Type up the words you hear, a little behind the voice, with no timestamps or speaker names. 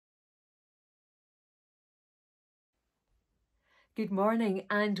Good morning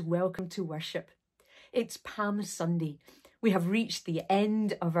and welcome to worship. It's Palm Sunday. We have reached the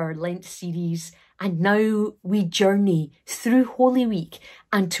end of our Lent series and now we journey through Holy Week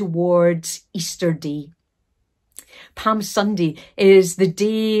and towards Easter Day. Palm Sunday is the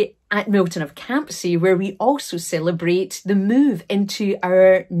day at Milton of Campsie where we also celebrate the move into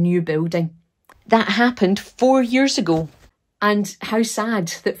our new building. That happened 4 years ago. And how sad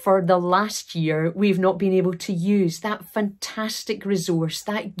that for the last year, we've not been able to use that fantastic resource,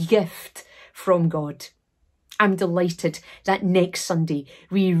 that gift from God. I'm delighted that next Sunday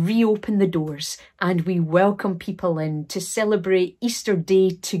we reopen the doors and we welcome people in to celebrate Easter Day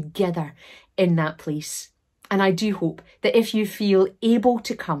together in that place. And I do hope that if you feel able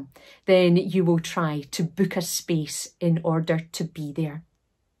to come, then you will try to book a space in order to be there.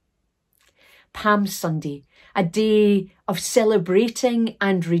 Palm Sunday, a day of celebrating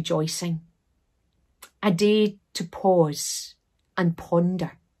and rejoicing, a day to pause and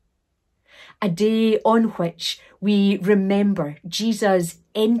ponder, a day on which we remember Jesus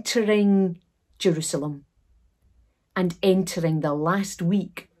entering Jerusalem and entering the last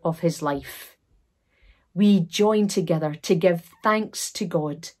week of his life. We join together to give thanks to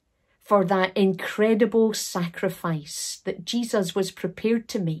God for that incredible sacrifice that Jesus was prepared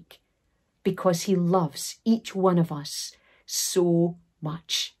to make, because he loves each one of us so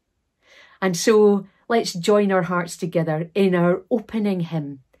much. And so let's join our hearts together in our opening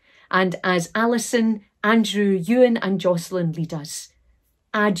hymn. And as Alison, Andrew, Ewan and Jocelyn lead us,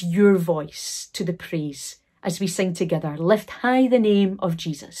 add your voice to the praise as we sing together, Lift High the Name of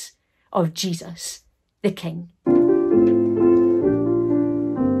Jesus the King.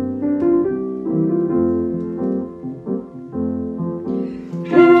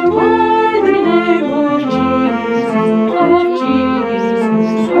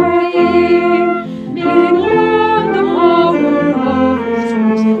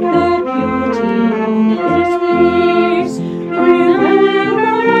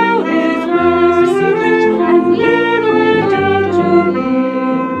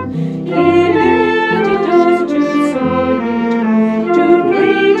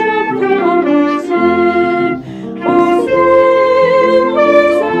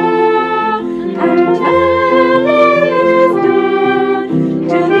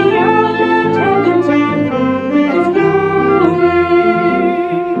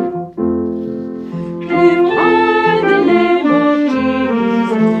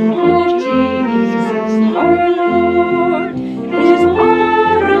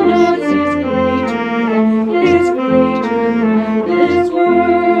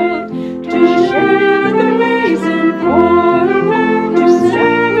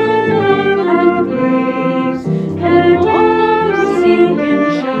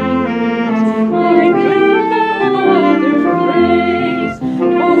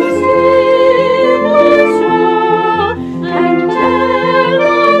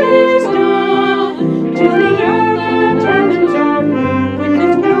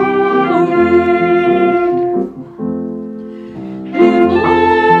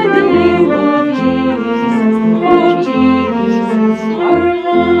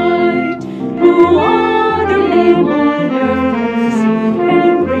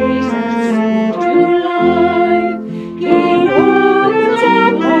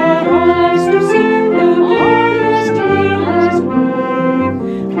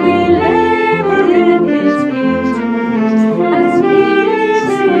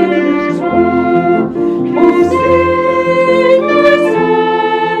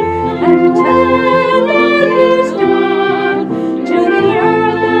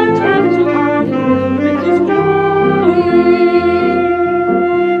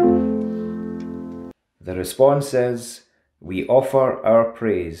 The response is, we offer our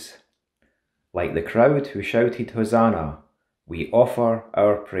praise. Like the crowd who shouted Hosanna, we offer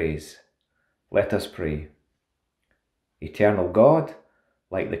our praise. Let us pray. Eternal God,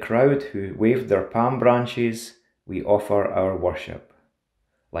 like the crowd who waved their palm branches, we offer our worship.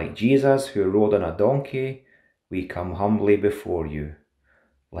 Like Jesus who rode on a donkey, we come humbly before you.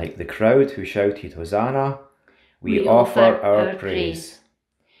 Like the crowd who shouted Hosanna, we offer our praise.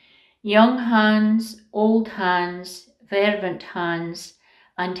 Young hands, old hands, fervent hands,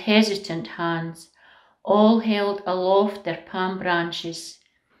 and hesitant hands, all held aloft their palm branches.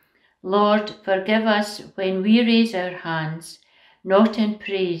 Lord, forgive us when we raise our hands, not in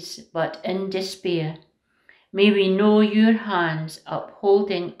praise, but in despair. May we know your hands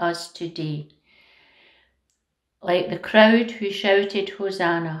upholding us today. Like the crowd who shouted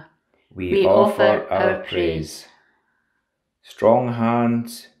Hosanna, we offer our praise. Strong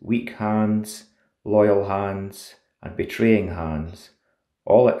hands, weak hands, loyal hands, and betraying hands,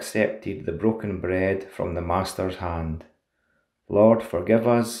 all accepted the broken bread from the Master's hand. Lord, forgive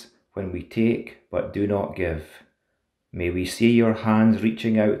us when we take but do not give. May we see your hands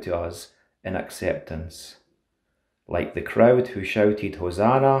reaching out to us in acceptance. Like the crowd who shouted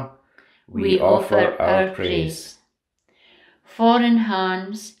Hosanna, we offer our praise. Foreign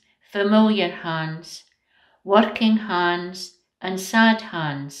hands, familiar hands, working hands and sad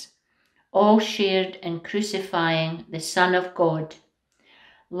hands, all shared in crucifying the Son of God.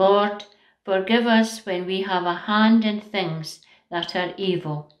 Lord, forgive us when we have a hand in things that are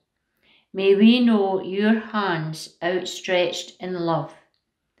evil. May we know your hands outstretched in love.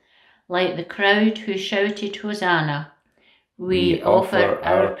 Like the crowd who shouted Hosanna, we offer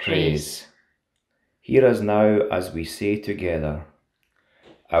our praise. Hear us now as we say together,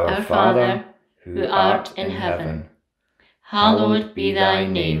 Our Father, who art in heaven, hallowed be thy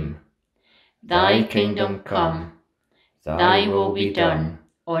name. Thy kingdom come, thy will be done,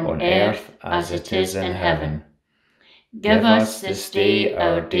 on earth as it is in heaven. Give us this day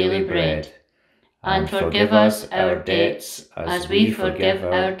our daily bread, and forgive us our debts as we forgive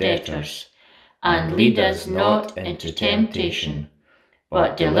our debtors. And lead us not into temptation,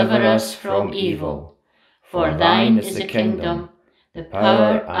 but deliver us from evil. For thine is the kingdom, the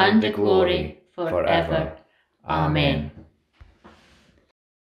power and the glory forever. Amen.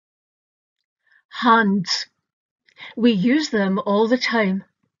 Hands. We use them all the time.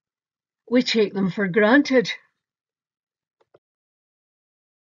 We take them for granted.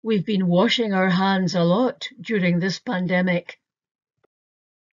 We've been washing our hands a lot during this pandemic.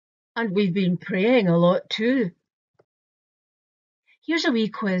 And we've been praying a lot too. Here's a wee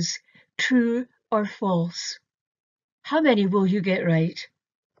quiz. True or false? How many will you get right?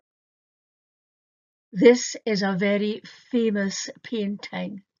 This is a very famous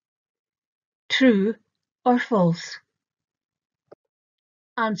painting. True or false?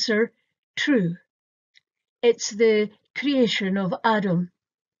 Answer, true. It's the Creation of Adam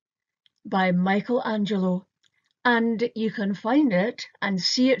by Michelangelo, and you can find it and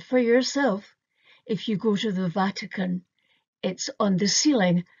see it for yourself if you go to the Vatican. It's on the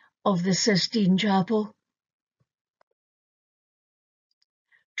ceiling of the Sistine Chapel.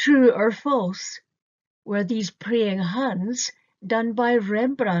 True or false? Were these praying hands done by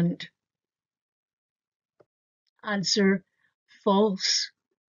Rembrandt? Answer, false.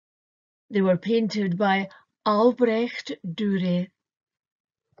 They were painted by Albrecht Dürer.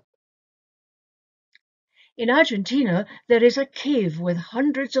 In Argentina, there is a cave with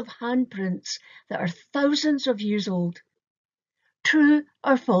hundreds of handprints that are thousands of years old. True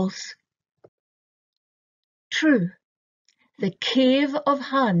or false? True. The Cave of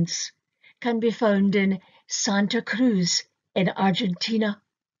Hands can be found in Santa Cruz in Argentina.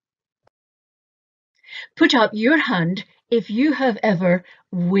 Put up your hand if you have ever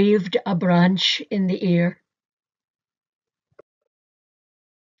waved a branch in the air.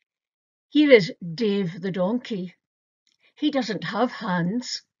 Here is Dave the donkey. He doesn't have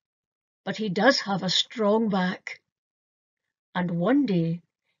hands, but he does have a strong back. And one day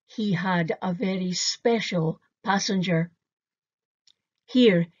he had a very special passenger.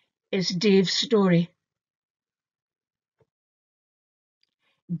 Here is Dave's story.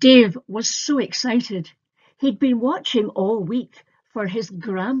 Dave was so excited. He'd been watching all week for his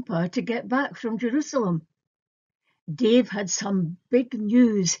grandpa to get back from Jerusalem. Dave had some big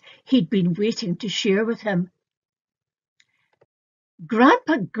news he'd been waiting to share with him.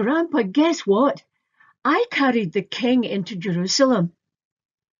 Grandpa, guess what? I carried the king into Jerusalem.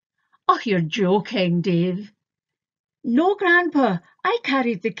 Oh, you're joking, Dave. No, Grandpa, I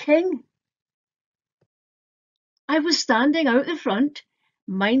carried the king. I was standing out the front,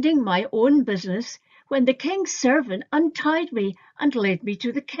 minding my own business, when the king's servant untied me and led me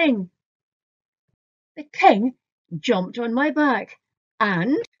to the king. The king jumped on my back,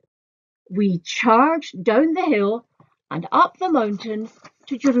 and we charged down the hill and up the mountain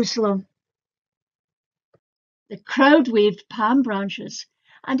to Jerusalem. The crowd waved palm branches,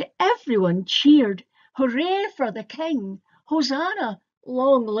 and everyone cheered, "Hooray for the king! Hosanna!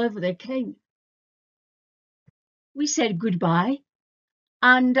 Long live the king!" We said goodbye,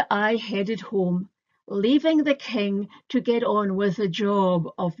 and I headed home, leaving the king to get on with the job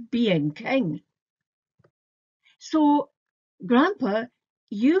of being king. So, Grandpa,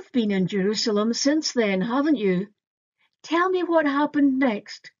 you've been in Jerusalem since then, haven't you? Tell me what happened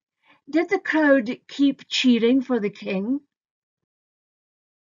next. Did the crowd keep cheering for the king?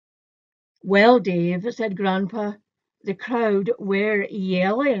 Well, Dave, said Grandpa, the crowd were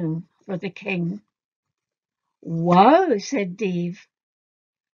yelling for the king. Wow, said Dave.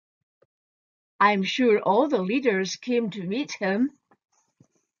 I'm sure all the leaders came to meet him.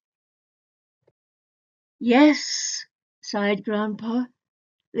 Yes, sighed Grandpa,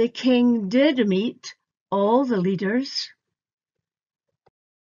 the king did meet all the leaders.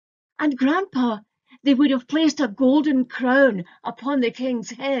 And Grandpa, they would have placed a golden crown upon the king's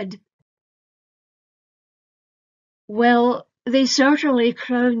head. Well, they certainly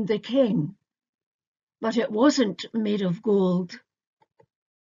crowned the king, but it wasn't made of gold.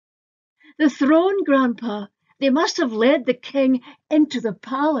 The throne, Grandpa, they must have led the king into the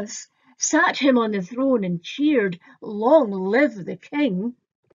palace, sat him on the throne and cheered, "Long live the king."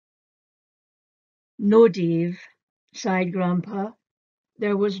 No, Dave, sighed Grandpa,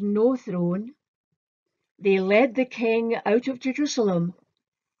 there was no throne. They led the king out of Jerusalem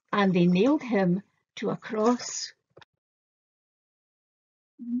and they nailed him to a cross.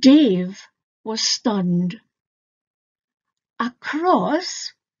 Dave was stunned. A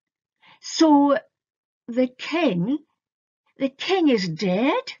cross? So the king is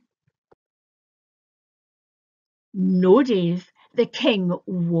dead? No, Dave, the king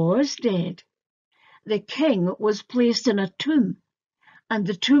was dead. The king was placed in a tomb, and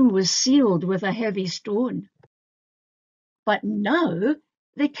the tomb was sealed with a heavy stone. But now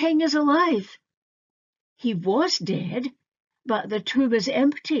the king is alive. He was dead, but the tomb is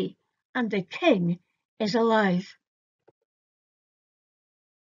empty, and the king is alive.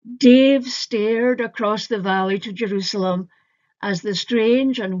 Dave stared across the valley to Jerusalem as the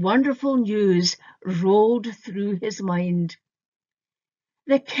strange and wonderful news rolled through his mind.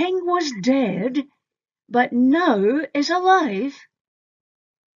 The king was dead, but now is alive.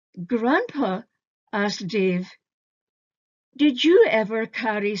 Grandpa, asked Dave, did you ever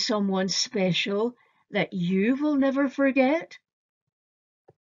carry someone special that you will never forget?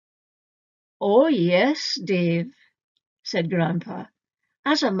 Oh, yes, Dave, said Grandpa.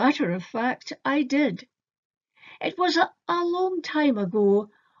 As a matter of fact, I did. It was a long time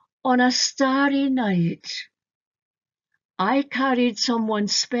ago, on a starry night. I carried someone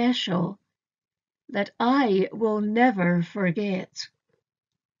special that I will never forget.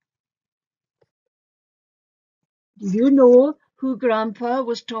 Do you know who Grandpa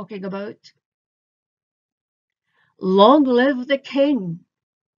was talking about? Long live the king!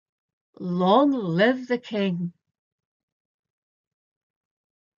 Long live the king!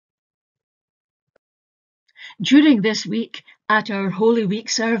 During this week at our Holy Week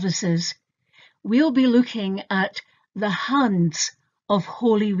services, we'll be looking at the hands of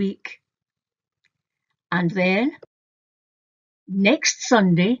Holy Week. And then, next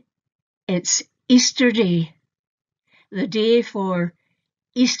Sunday, it's Easter Day, the day for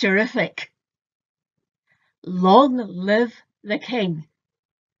Easterific. Long live the king!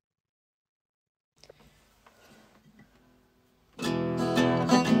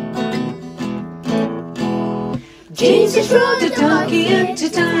 Jesus rode a donkey into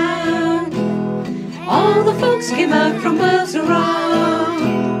town. All the folks came out from miles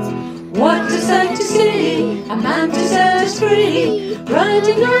around. What a sight to see, a man to set us free,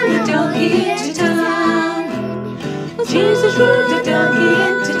 riding on a donkey into town. Jesus rode a donkey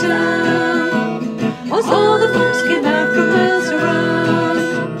into town. All the folks came out from miles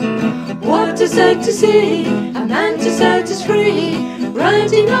around. What a sight to see, a man to set us free,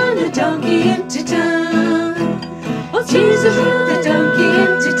 riding on a donkey into town. Jesus rode the donkey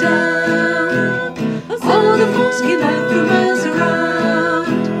into town. All the folks came out from miles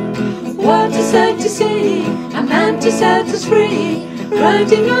around. What a sight to see, a man to set us free,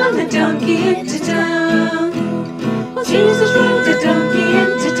 riding on the donkey into town. Jesus rode the donkey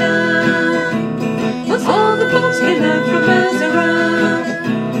into town. All the folks came out from miles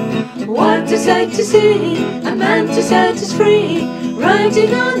around. What a sight to see, a man to set us free,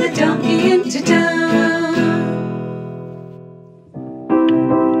 riding on the donkey into town.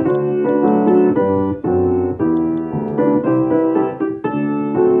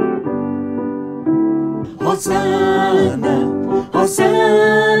 Hosanna,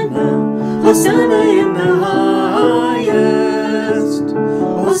 Hosanna, Hosanna in the highest.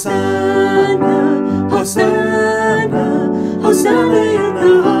 Hosanna, Hosanna, Hosanna in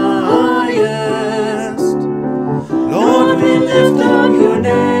the highest. Lord, we lift up your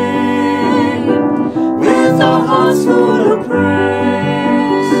name with our hearts full of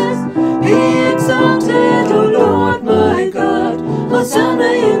praise. Be exalted, O Lord my God, Hosanna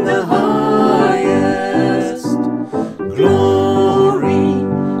in the highest. Glory,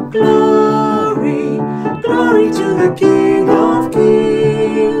 glory, glory to the King of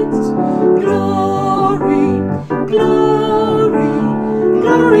Kings. Glory, glory,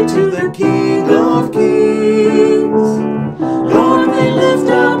 glory to the King of Kings. Lord, we lift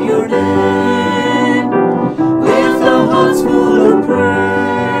up your name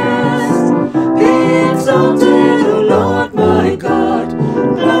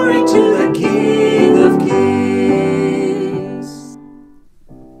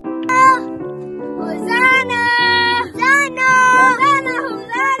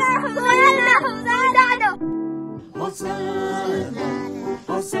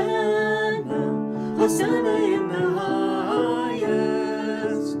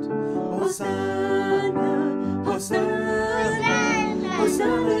Hosanna, Hosanna,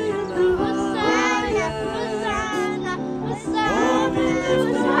 Hosanna in the highest. Lord, we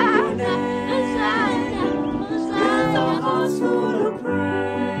lift up your name with our hearts full of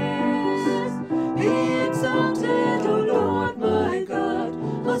praise. Be exalted, O Lord my God.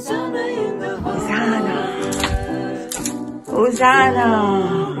 Hosanna in the highest. Hosanna!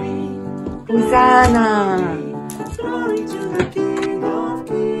 Hosanna! Glory to the King of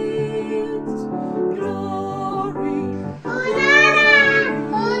Kings. Glory. Glory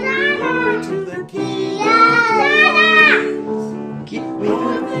to the King of Kings.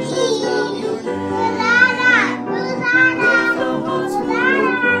 Lord, we lift up your name. With our hearts full of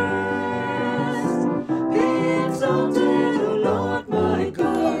praise. Be exalted, O Lord my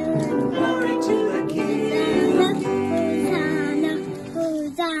God. Glory to the King of Kings.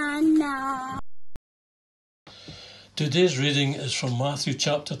 Today's reading is from Matthew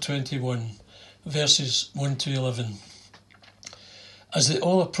chapter 21, verses 1 to 11. As they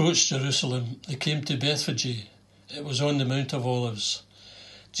all approached Jerusalem, they came to Bethphage. It was on the Mount of Olives.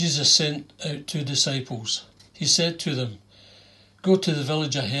 Jesus sent out 2 disciples. He said to them, "Go to the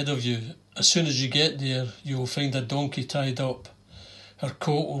village ahead of you. As soon as you get there, you will find a donkey tied up. Her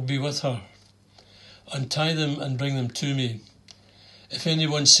colt will be with her. Untie them and bring them to me. If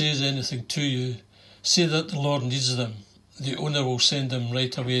anyone says anything to you, say that the Lord needs them. The owner will send them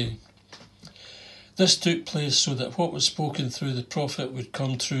right away." This took place so that what was spoken through the prophet would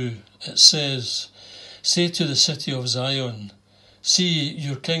come true. It says, "Say to the city of Zion, see,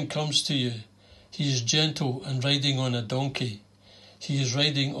 your king comes to you. He is gentle and riding on a donkey. He is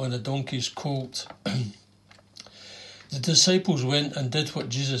riding on a donkey's colt." The disciples went and did what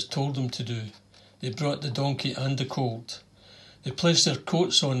Jesus told them to do. They brought the donkey and the colt. They placed their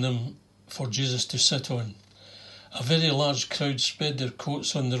coats on them for Jesus to sit on. A very large crowd spread their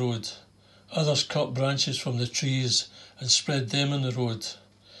coats on the road. Others cut branches from the trees and spread them on the road.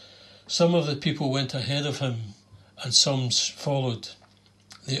 Some of the people went ahead of him and some followed.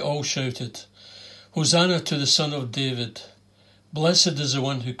 They all shouted, "Hosanna to the Son of David! Blessed is the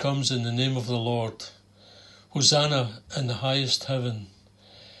one who comes in the name of the Lord! Hosanna in the highest heaven!"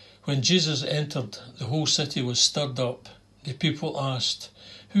 When Jesus entered, the whole city was stirred up. The people asked,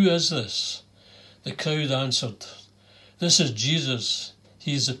 "Who is this?" The crowd answered, "This is Jesus.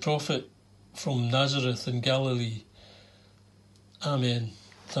 He is the prophet from Nazareth in Galilee." Amen.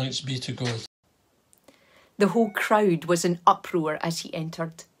 Thanks be to God. The whole crowd was in uproar as he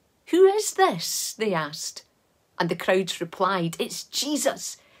entered. "Who is this?" they asked. And the crowds replied, "It's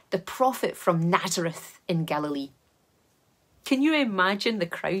Jesus, the prophet from Nazareth in Galilee." Can you imagine the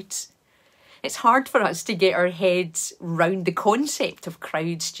crowds? It's hard for us to get our heads round the concept of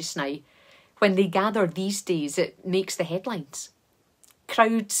crowds just now. When they gather these days, it makes the headlines.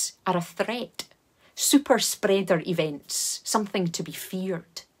 Crowds are a threat, super spreader events, something to be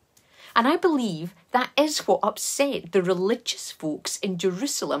feared. And I believe that is what upset the religious folks in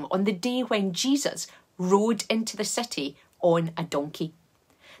Jerusalem on the day when Jesus rode into the city on a donkey.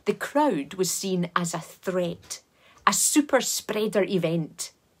 The crowd was seen as a threat, a super spreader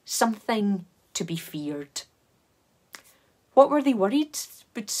event, something to be feared. What were they worried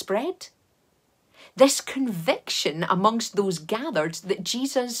would spread? This conviction amongst those gathered that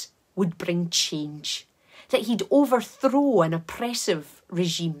Jesus would bring change, that he'd overthrow an oppressive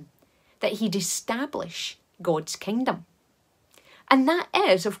regime, that he'd establish God's kingdom. And that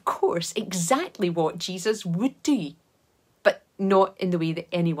is, of course, exactly what Jesus would do, but not in the way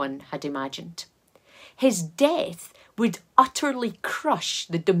that anyone had imagined. His death would utterly crush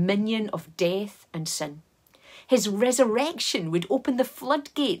the dominion of death and sin. His resurrection would open the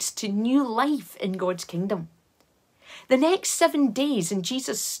floodgates to new life in God's kingdom. The next 7 days in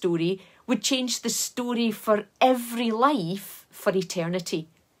Jesus' story would change the story for every life for eternity,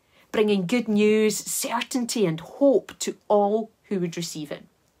 bringing good news, certainty and hope to all who would receive it.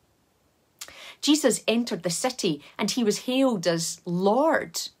 Jesus entered the city and he was hailed as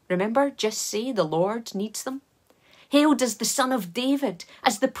Lord. Remember, just say the Lord needs them. Hailed as the Son of David,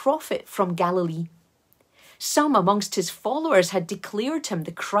 as the prophet from Galilee. Some amongst his followers had declared him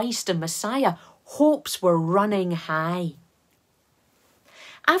the Christ and Messiah. Hopes were running high.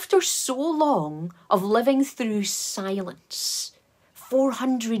 After so long of living through silence,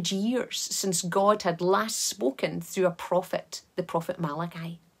 400 years since God had last spoken through a prophet, the prophet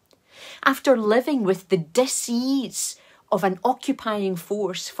Malachi, after living with the dis-ease of an occupying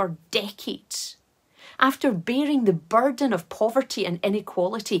force for decades, after bearing the burden of poverty and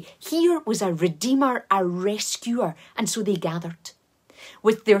inequality, here was a redeemer, a rescuer, and so they gathered.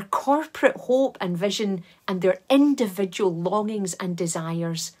 With their corporate hope and vision and their individual longings and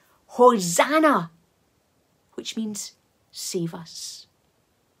desires, Hosanna, which means save us.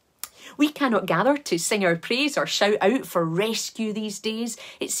 We cannot gather to sing our praise or shout out for rescue these days.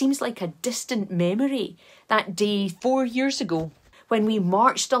 It seems like a distant memory, that day 4 years ago when we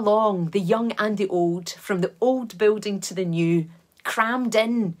marched along, the young and the old, from the old building to the new, crammed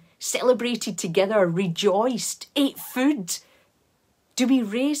in, celebrated together, rejoiced, ate food. Do we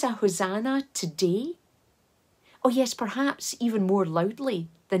raise a hosanna today? Oh yes, perhaps even more loudly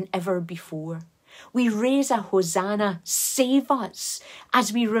than ever before. We raise a hosanna, save us,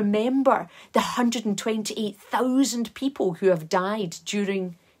 as we remember the 128,000 people who have died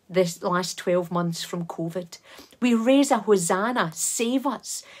during this last 12 months from COVID. We raise a hosanna, save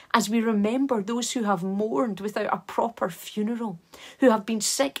us, as we remember those who have mourned without a proper funeral, who have been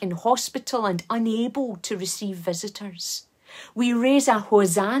sick in hospital and unable to receive visitors. We raise a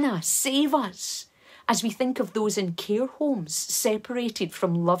hosanna, save us, as we think of those in care homes separated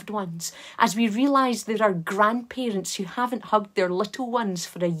from loved ones, as we realise there are grandparents who haven't hugged their little ones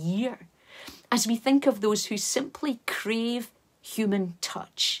for a year, as we think of those who simply crave human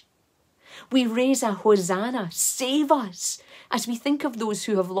touch. We raise a hosanna, save us, as we think of those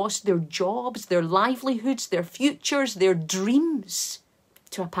who have lost their jobs, their livelihoods, their futures, their dreams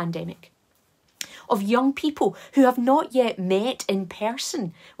to a pandemic. Of young people who have not yet met in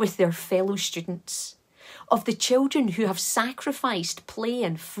person with their fellow students. Of the children who have sacrificed play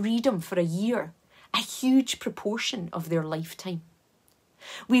and freedom for a year, a huge proportion of their lifetime.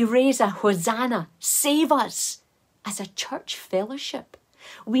 We raise a hosanna, save us, as a church fellowship.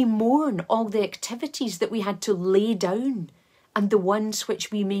 We mourn all the activities that we had to lay down and the ones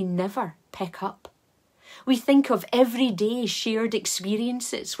which we may never pick up. We think of everyday shared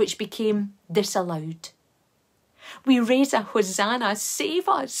experiences which became disallowed. We raise a hosanna, save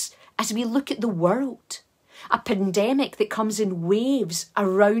us, as we look at the world. A pandemic that comes in waves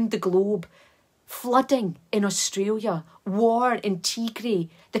around the globe. Flooding in Australia, war in Tigray,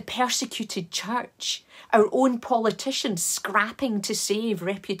 the persecuted church, our own politicians scrapping to save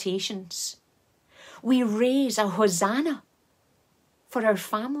reputations. We raise a hosanna for our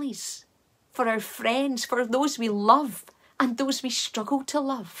families, for our friends, for those we love and those we struggle to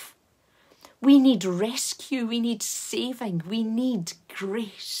love. We need rescue, we need saving, we need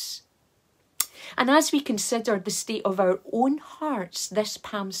grace. And as we consider the state of our own hearts this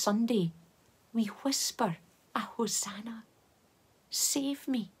Palm Sunday, we whisper a hosanna, save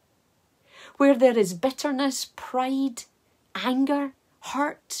me. Where there is bitterness, pride, anger,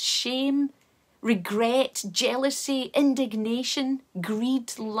 hurt, shame, regret, jealousy, indignation,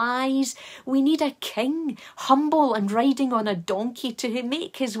 greed, lies, we need a king, humble and riding on a donkey, to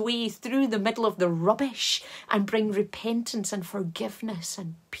make his way through the middle of the rubbish and bring repentance and forgiveness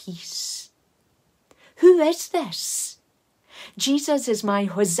and peace. Who is this? Jesus is my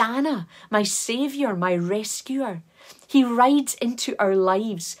hosanna, my saviour, my rescuer. He rides into our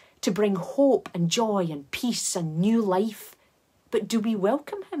lives to bring hope and joy and peace and new life. But do we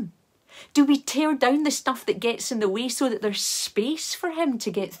welcome him? Do we tear down the stuff that gets in the way so that there's space for him to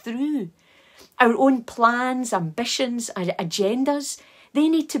get through? Our own plans, ambitions, and agendas, they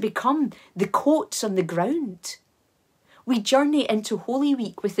need to become the coats on the ground. We journey into Holy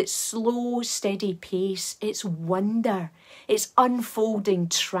Week with its slow, steady pace, its wonder, its unfolding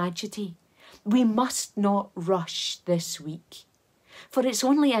tragedy. We must not rush this week. For it's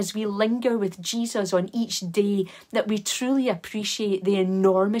only as we linger with Jesus on each day that we truly appreciate the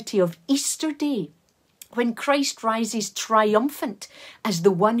enormity of Easter Day, when Christ rises triumphant as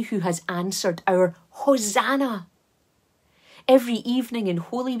the one who has answered our Hosanna. Every evening in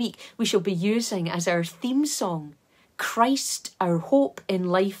Holy Week we shall be using as our theme song, Christ, our hope in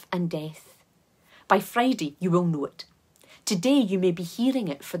life and death. By Friday, you will know it. Today, you may be hearing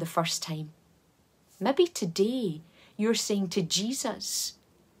it for the first time. Maybe today, you're saying to Jesus,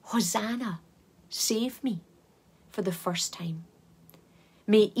 Hosanna, save me, for the first time.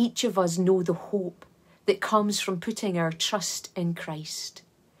 May each of us know the hope that comes from putting our trust in Christ,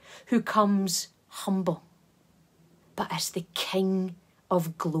 who comes humble, but as the King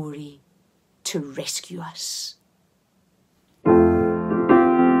of glory to rescue us.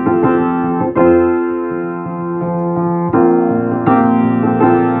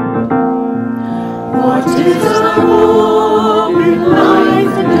 What is our hope in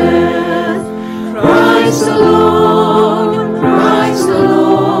life and death? Christ alone, Christ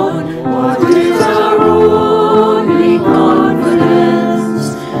alone. What is our only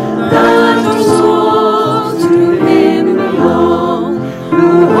confidence? That our souls to him belong,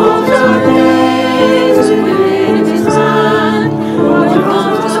 who holds our days within his hand, what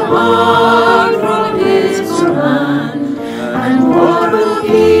comes apart from his command, and what will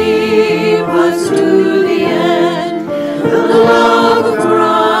he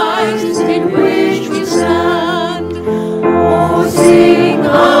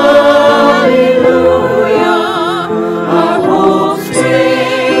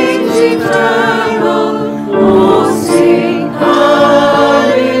eternal. Oh, sing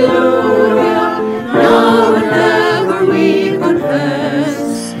hallelujah. Now and ever we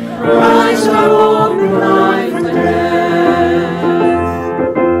confess, Christ our hope in life and death.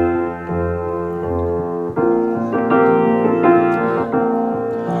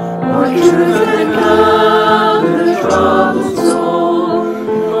 For truth can calm the troubled soul.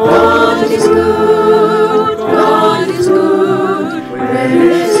 God is good, God is good.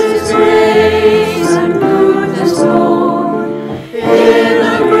 Where is His grace and goodness known? In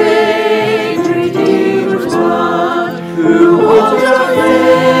the great Redeemer's blood, who holds our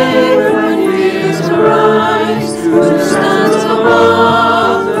faith when fears arise, who stands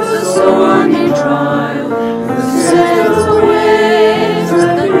above the stormy trial, who sails the waves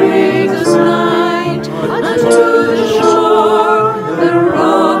that bring us night, unto the shore, the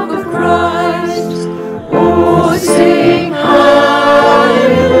rock of Christ. Oh, sing hallelujah,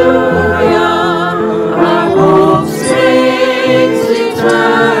 our hope sings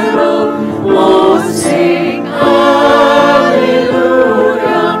eternal. Oh, sing hallelujah,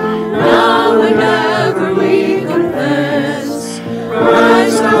 now and ever we confess,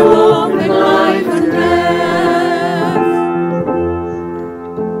 Christ our hope in life and death.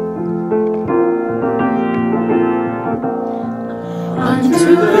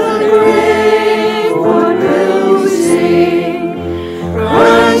 Unto the grave, what will we sing?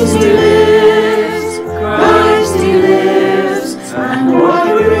 Christ He lives, Christ He lives, and what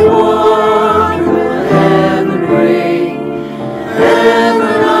reward will heaven bring?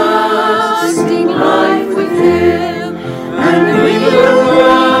 Everlasting life with Him, and we will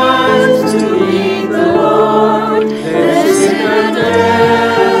rise to meet the Lord. Then sin and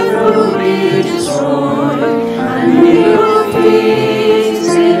death will be destroyed, and we will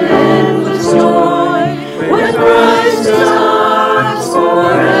feast in endless joy, when Christ is ours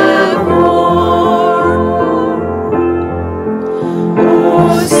forevermore.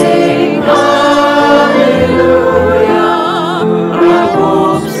 Oh, sing hallelujah, our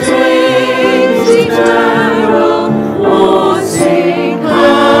hope sings eternal. Oh, sing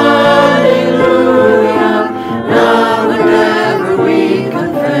hallelujah, now and ever we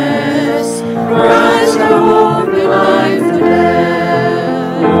confess, Christ our hope in life and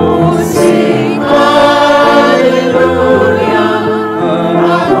death. Oh, sing hallelujah,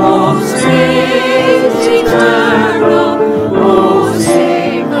 our hope sings eternal. Oh,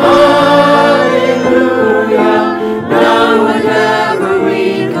 sing hallelujah, now and ever we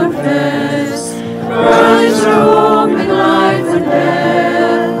confess, Christ our hope in life and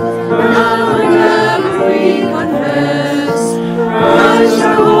death. Now and ever we confess, Christ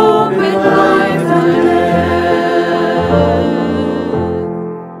our hope in life and death.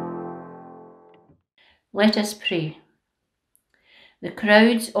 Let us pray. The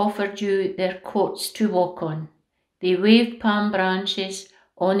crowds offered you their coats to walk on. They waved palm branches,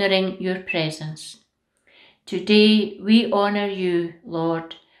 honouring your presence. Today we honour you,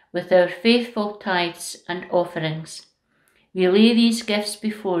 Lord, with our faithful tithes and offerings. We lay these gifts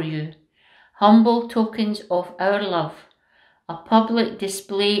before you, humble tokens of our love, a public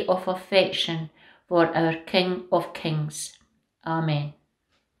display of affection for our King of Kings. Amen.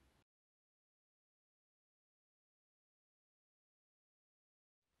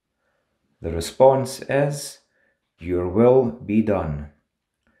 The response is, Your will be done.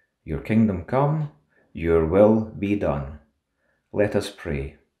 Your kingdom come, your will be done. Let us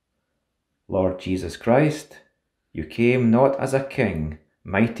pray. Lord Jesus Christ, you came not as a king,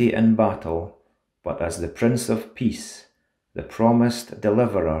 mighty in battle, but as the Prince of Peace, the promised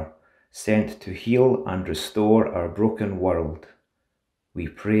deliverer, sent to heal and restore our broken world. We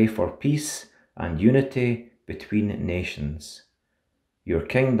pray for peace and unity between nations. Your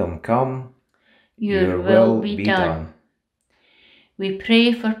kingdom come, Your will be done. We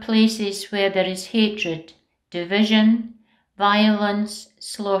pray for places where there is hatred, division, violence,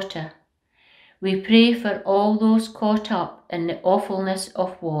 slaughter. We pray for all those caught up in the awfulness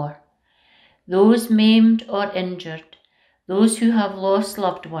of war, those maimed or injured, those who have lost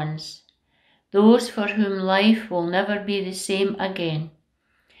loved ones, those for whom life will never be the same again.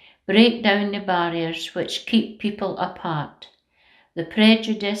 Break down the barriers which keep people apart, the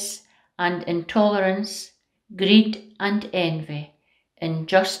prejudice and intolerance, greed and envy,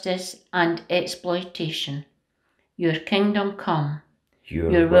 injustice and exploitation. Your kingdom come,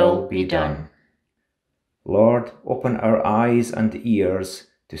 your will be done. Lord, open our eyes and ears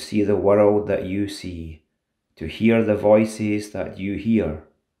to see the world that you see, to hear the voices that you hear,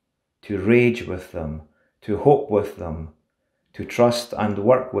 to rage with them, to hope with them, to trust and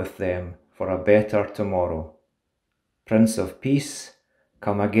work with them for a better tomorrow. Prince of Peace,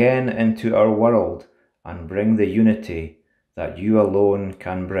 Come again into our world and bring the unity that you alone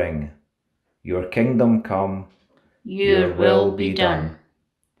can bring. Your kingdom come, your will be done.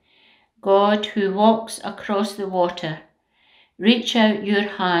 God who walks across the water, reach out your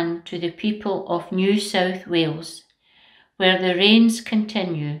hand to the people of New South Wales, where the rains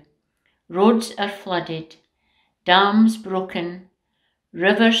continue, roads are flooded, dams broken,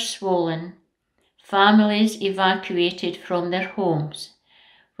 rivers swollen, families evacuated from their homes,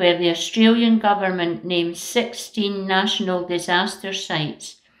 where the Australian government names 16 national disaster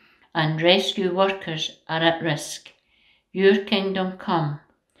sites and rescue workers are at risk. Your kingdom come,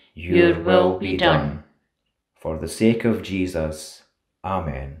 your will be done. For the sake of Jesus.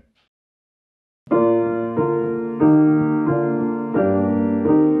 Amen.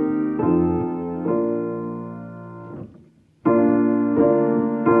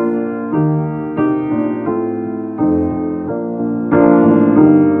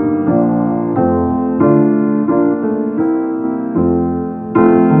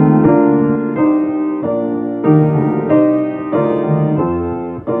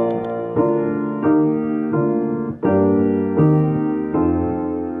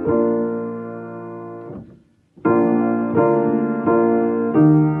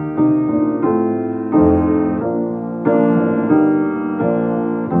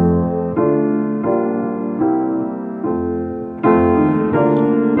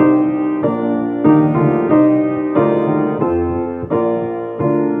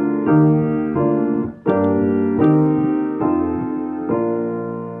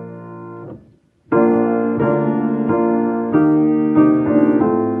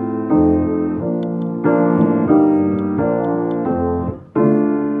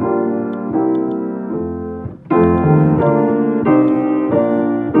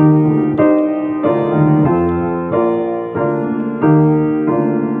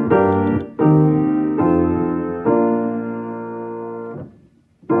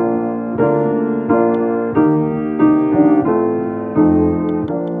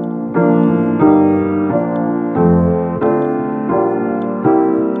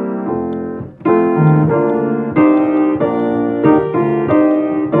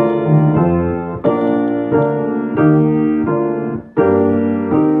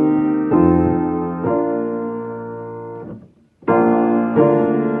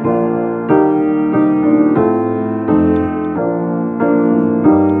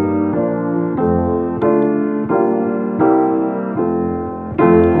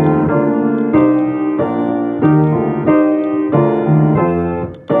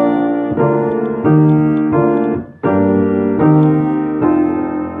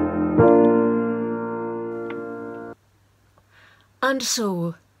 And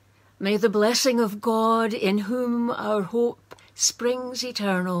so, may the blessing of God, in whom our hope springs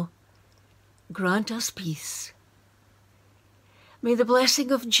eternal, grant us peace. May the blessing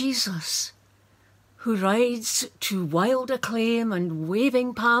of Jesus, who rides to wild acclaim and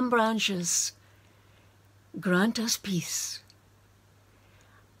waving palm branches, grant us peace.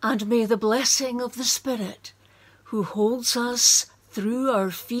 And may the blessing of the Spirit, who holds us through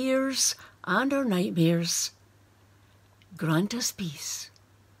our fears and our nightmares, grant us peace.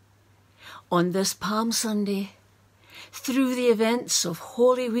 On this Palm Sunday, through the events of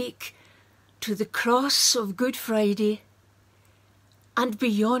Holy Week to the cross of Good Friday, and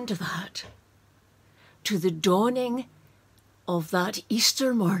beyond that, to the dawning of that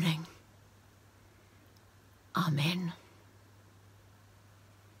Easter morning. Amen.